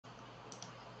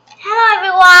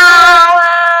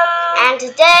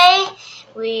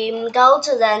cream. Go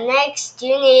to the next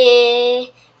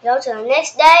unit. Go to the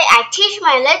next day. I teach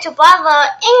my little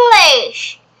brother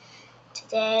English.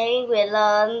 Today we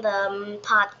learn the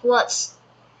part words.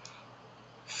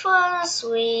 First,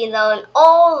 we learn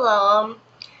all the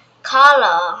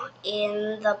color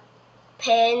in the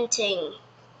painting.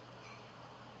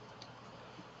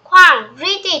 Quang,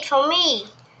 read it for me.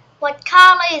 What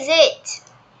color is it?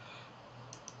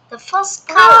 The first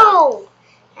color. Blue.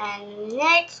 And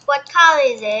next, what color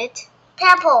is it?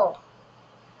 Purple.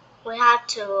 We have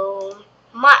to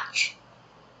match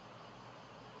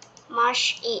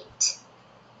it.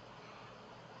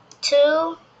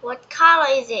 2. What color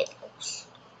is it?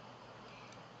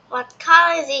 What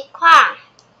color is it, Quang?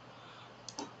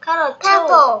 Color 2.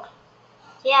 Purple.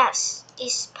 Yes,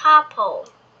 it's purple.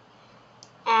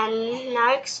 And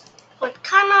next, what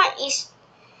color is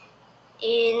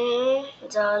in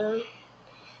the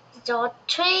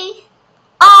tree?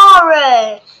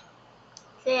 Orange.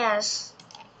 Yes,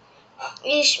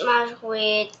 it's marked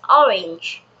with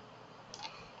orange.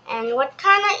 And what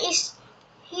color is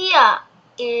here?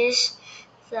 Is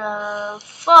the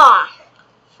 4.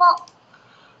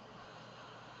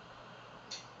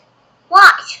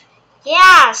 White.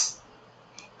 Yes,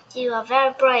 you are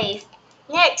very brave.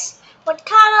 Next, what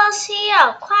colors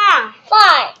here, Quang?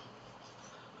 White.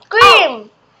 Green. Oh,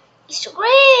 it's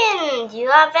green. You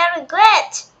are very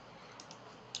good.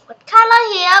 What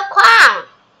color here, Quang?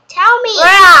 Tell me.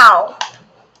 Brown.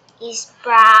 It's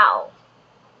brown.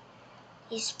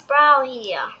 It's brown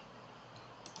here.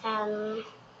 And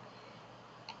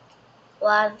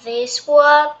what this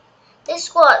word?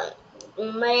 This word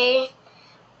may.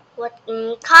 What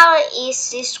color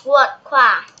is this word,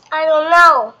 Quang? I don't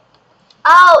know.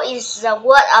 Oh, it's the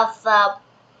word of the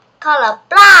color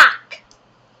black.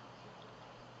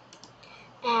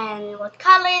 And what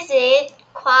color is it,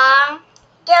 Quang?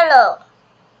 Yellow.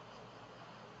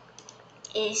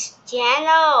 It's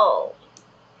yellow.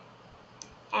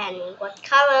 And what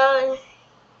color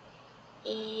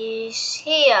is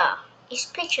here? It's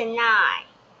picture 9.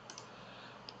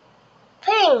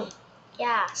 Pink.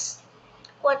 Yes.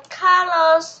 What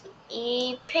colors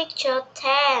is picture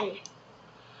 10?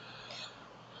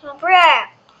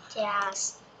 Black.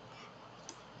 Yes.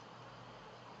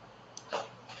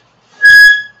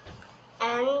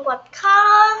 And what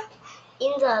color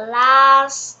in the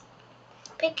last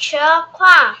picture,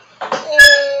 Quang?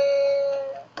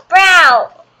 Brown.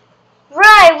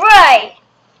 Red.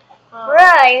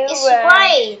 It's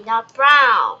gray, not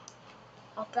brown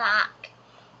or black.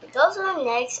 We go to the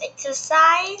next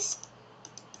exercise.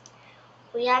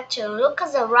 We have to look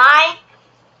at the right.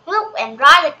 Look and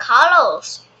write the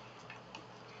colors.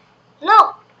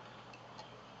 Look,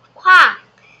 Quang.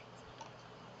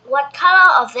 What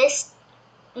color of this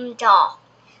dog?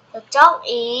 The dog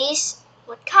is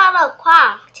what color,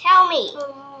 Quang? Tell me.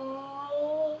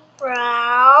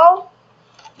 Brown.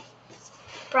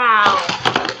 Brown.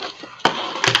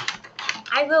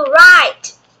 I will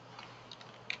write.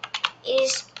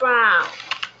 It's brown.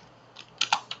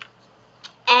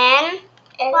 And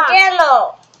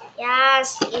Yellow.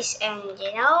 yes, it's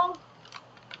yellow.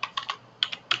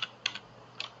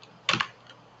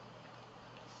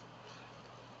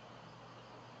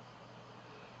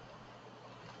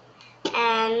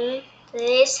 And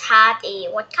this hat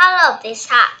is what color of this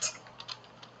hat?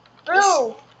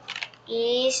 Blue.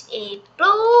 Is a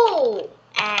blue.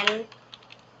 And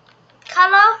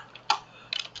color?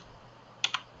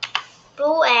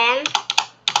 Blue and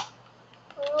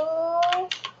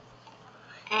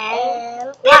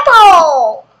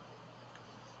purple.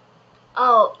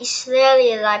 Oh, it's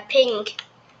really like pink.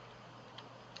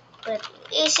 But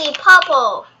it's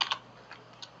purple.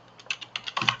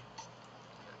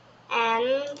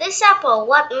 And this apple,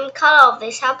 what color of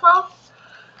this apple?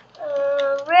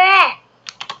 Red.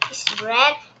 It's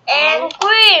red And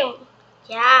green.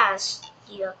 yes,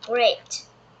 you're great.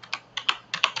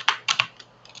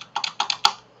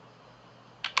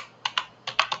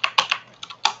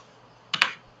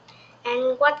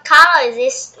 And what color is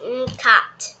this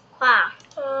cat?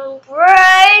 Wow.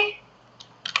 Gray.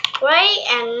 Gray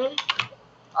and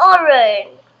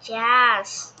Orange.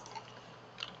 yes.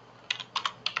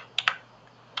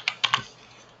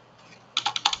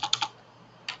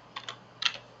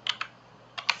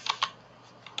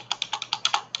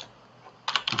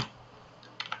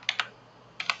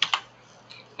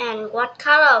 And what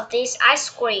color of this ice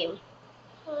cream?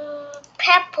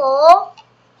 Purple.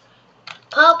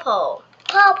 Purple.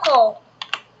 Purple.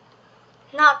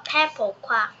 Not purple,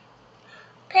 Quang.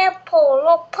 Purple.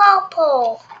 Look,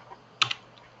 purple.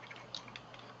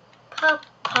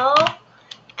 Purple.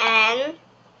 And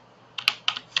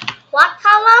what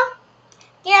color color?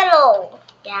 Yellow.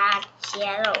 Yeah,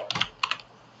 yellow.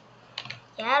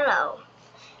 Yellow.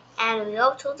 And we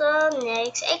go to the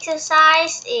next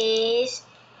exercise is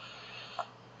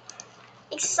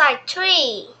exercise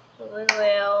 3. We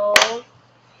will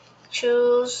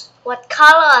choose what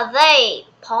color are they?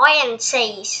 Point and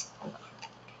says.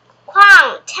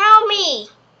 Quang, tell me.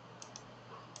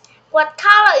 What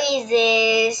color is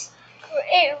this?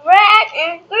 It's red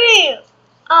and green.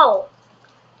 Oh.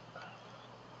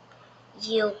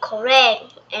 You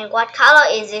correct. And what color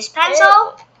is this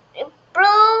pencil? It's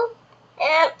blue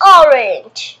and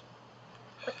orange.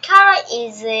 What color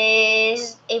is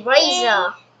this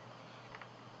eraser?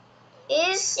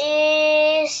 Is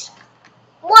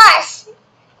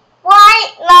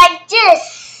white like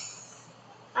this.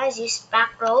 What is this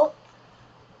back row?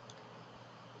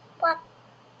 What?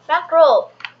 Back row.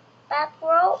 Back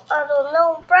row? I don't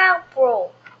know. Brown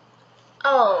row.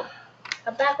 Oh.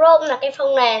 Ở back row là cái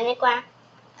phông nền đấy Quang.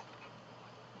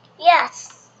 Yes.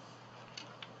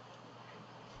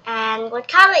 And what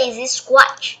color is this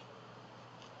watch?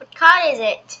 What color is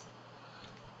it?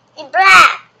 It's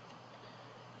black.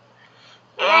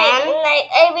 And like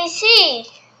ABC.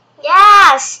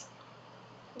 yes.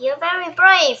 You're very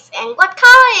brave. And what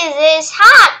color is this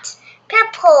hat?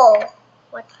 Purple.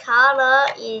 What color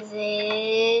is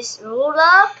this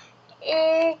ruler?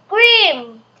 It's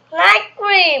green. Light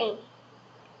green.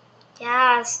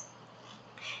 Yes.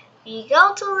 We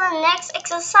go to the next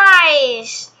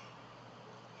exercise.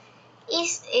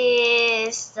 It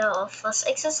is the first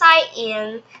exercise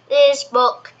in this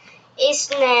book.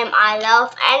 Its name I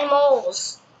Love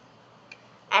Animals.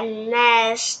 And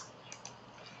let's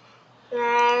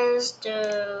do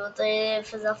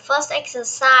the first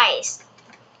exercise.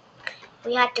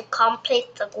 We have to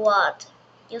complete the word.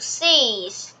 You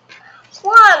see,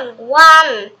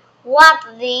 one. What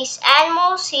are these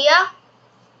animals here?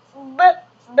 Bird.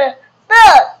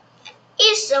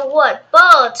 It's the word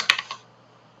bird.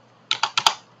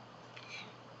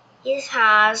 It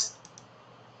has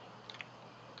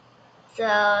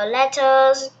the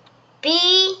letters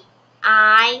B,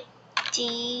 I,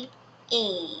 D,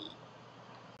 E.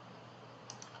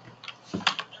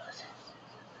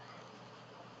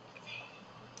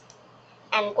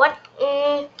 And what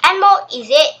animal is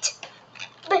it?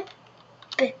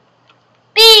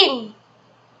 Bean.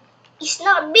 It's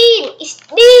not bean, it's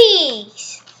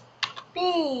bees.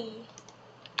 Bee.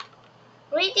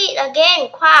 Read it again,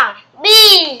 Quang.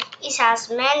 Bee. It has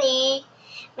many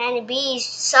bees,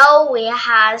 so we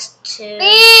have to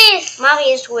Bees. mark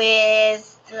it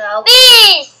with the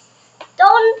Bees.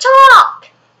 Don't talk.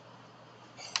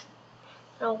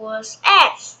 The word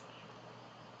S.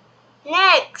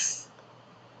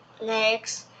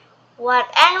 Next. What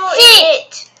animal is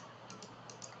it?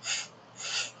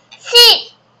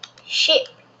 Sheep.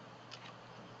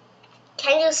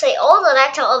 Can you say all the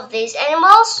letters of these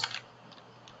animals?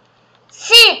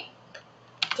 Sheep.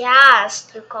 Yes,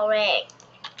 you're correct.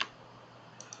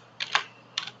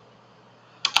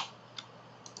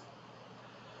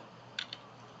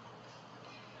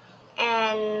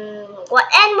 And what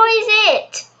animal is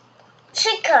it?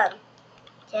 Chicken.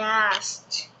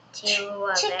 Yes, you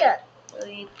are Chicken.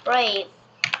 very brave.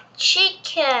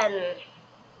 Chicken.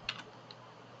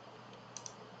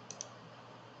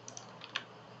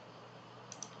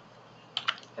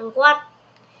 And what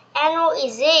animal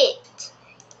is it?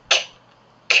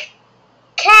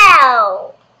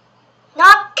 Cow.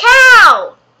 Not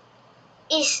cow.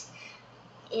 Is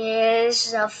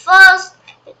the first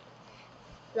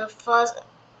letters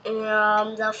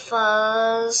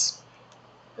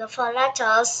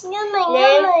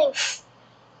Yummy.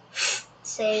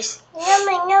 says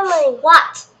Yummy.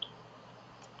 what?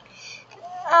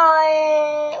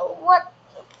 What?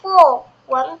 4.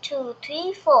 1, 2,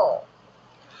 3, 4.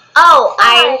 Oh,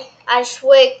 I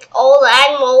switched all the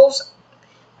animals.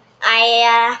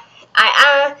 I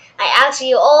asked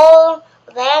you all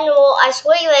the animal. I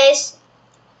switched this.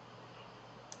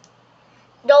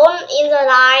 Don't in the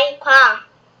line, Quang.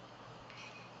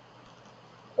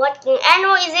 What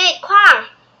animal is it, Quang?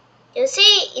 You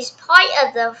see, it's point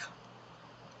at the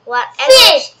what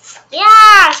animal? Fish.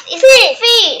 Yes, it's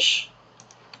fish.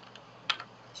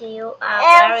 You are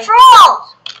And very frog.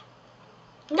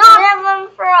 not.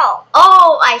 11 frog.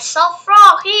 Oh, I saw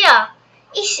frog here.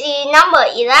 Is it number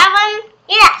 11?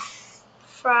 Yes.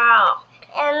 Frog.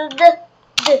 And the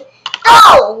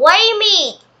Oh, wait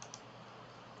me.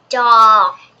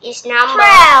 Dog is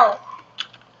number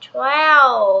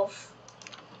 12.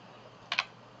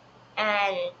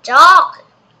 And dog.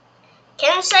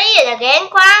 Can you say it again,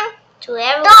 Quang? To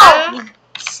everyone. Dog.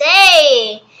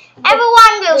 Say.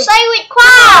 Everyone will say with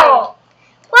Quang.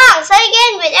 Quang, say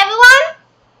again with everyone.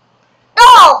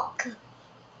 Dog.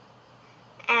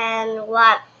 And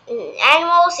what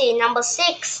animals in number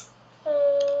 6?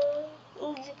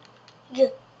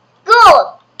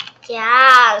 Goat.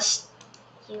 Yes,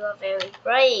 you are very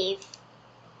brave.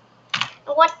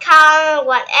 What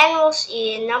animals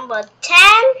in number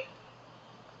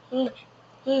 10?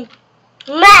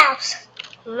 Mouse.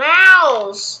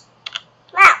 Mouse.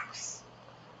 Mouse.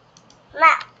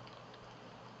 Mouse.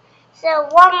 So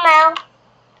one mouse.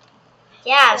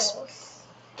 Yes.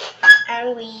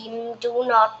 And we do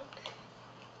not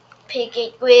pick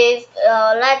it with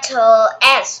letter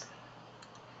S.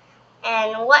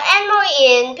 And what animal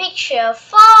in picture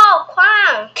 4,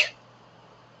 Quang?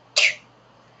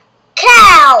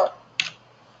 Cow.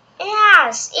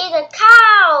 Yes, it's a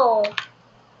cow.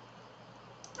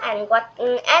 And what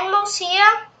animals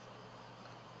here?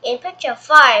 In picture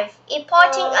 5, it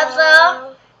pointing at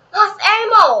the what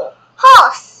animal?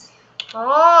 Horse.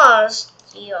 Horse.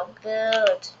 You're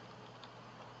good.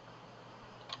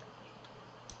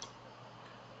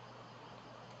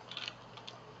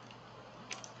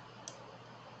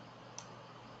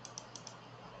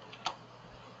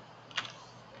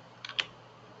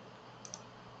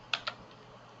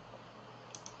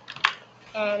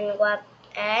 And what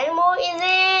animal is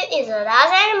it? It's the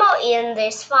last animal in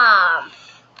this farm.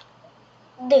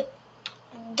 Duck.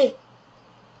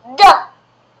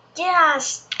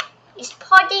 Yes, it's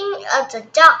pointing at the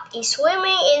duck is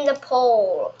swimming in the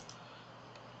pool.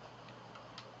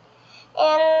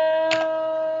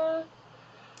 And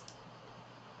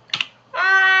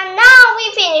now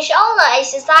we finish all the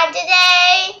exercise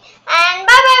today. And bye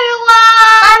bye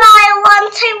everyone. Bye bye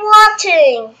everyone. Thanks for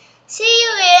watching. See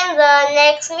you in the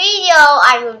next video.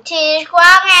 I will teach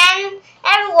Quang and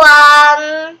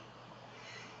everyone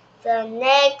the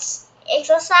next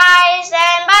exercise.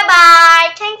 And bye.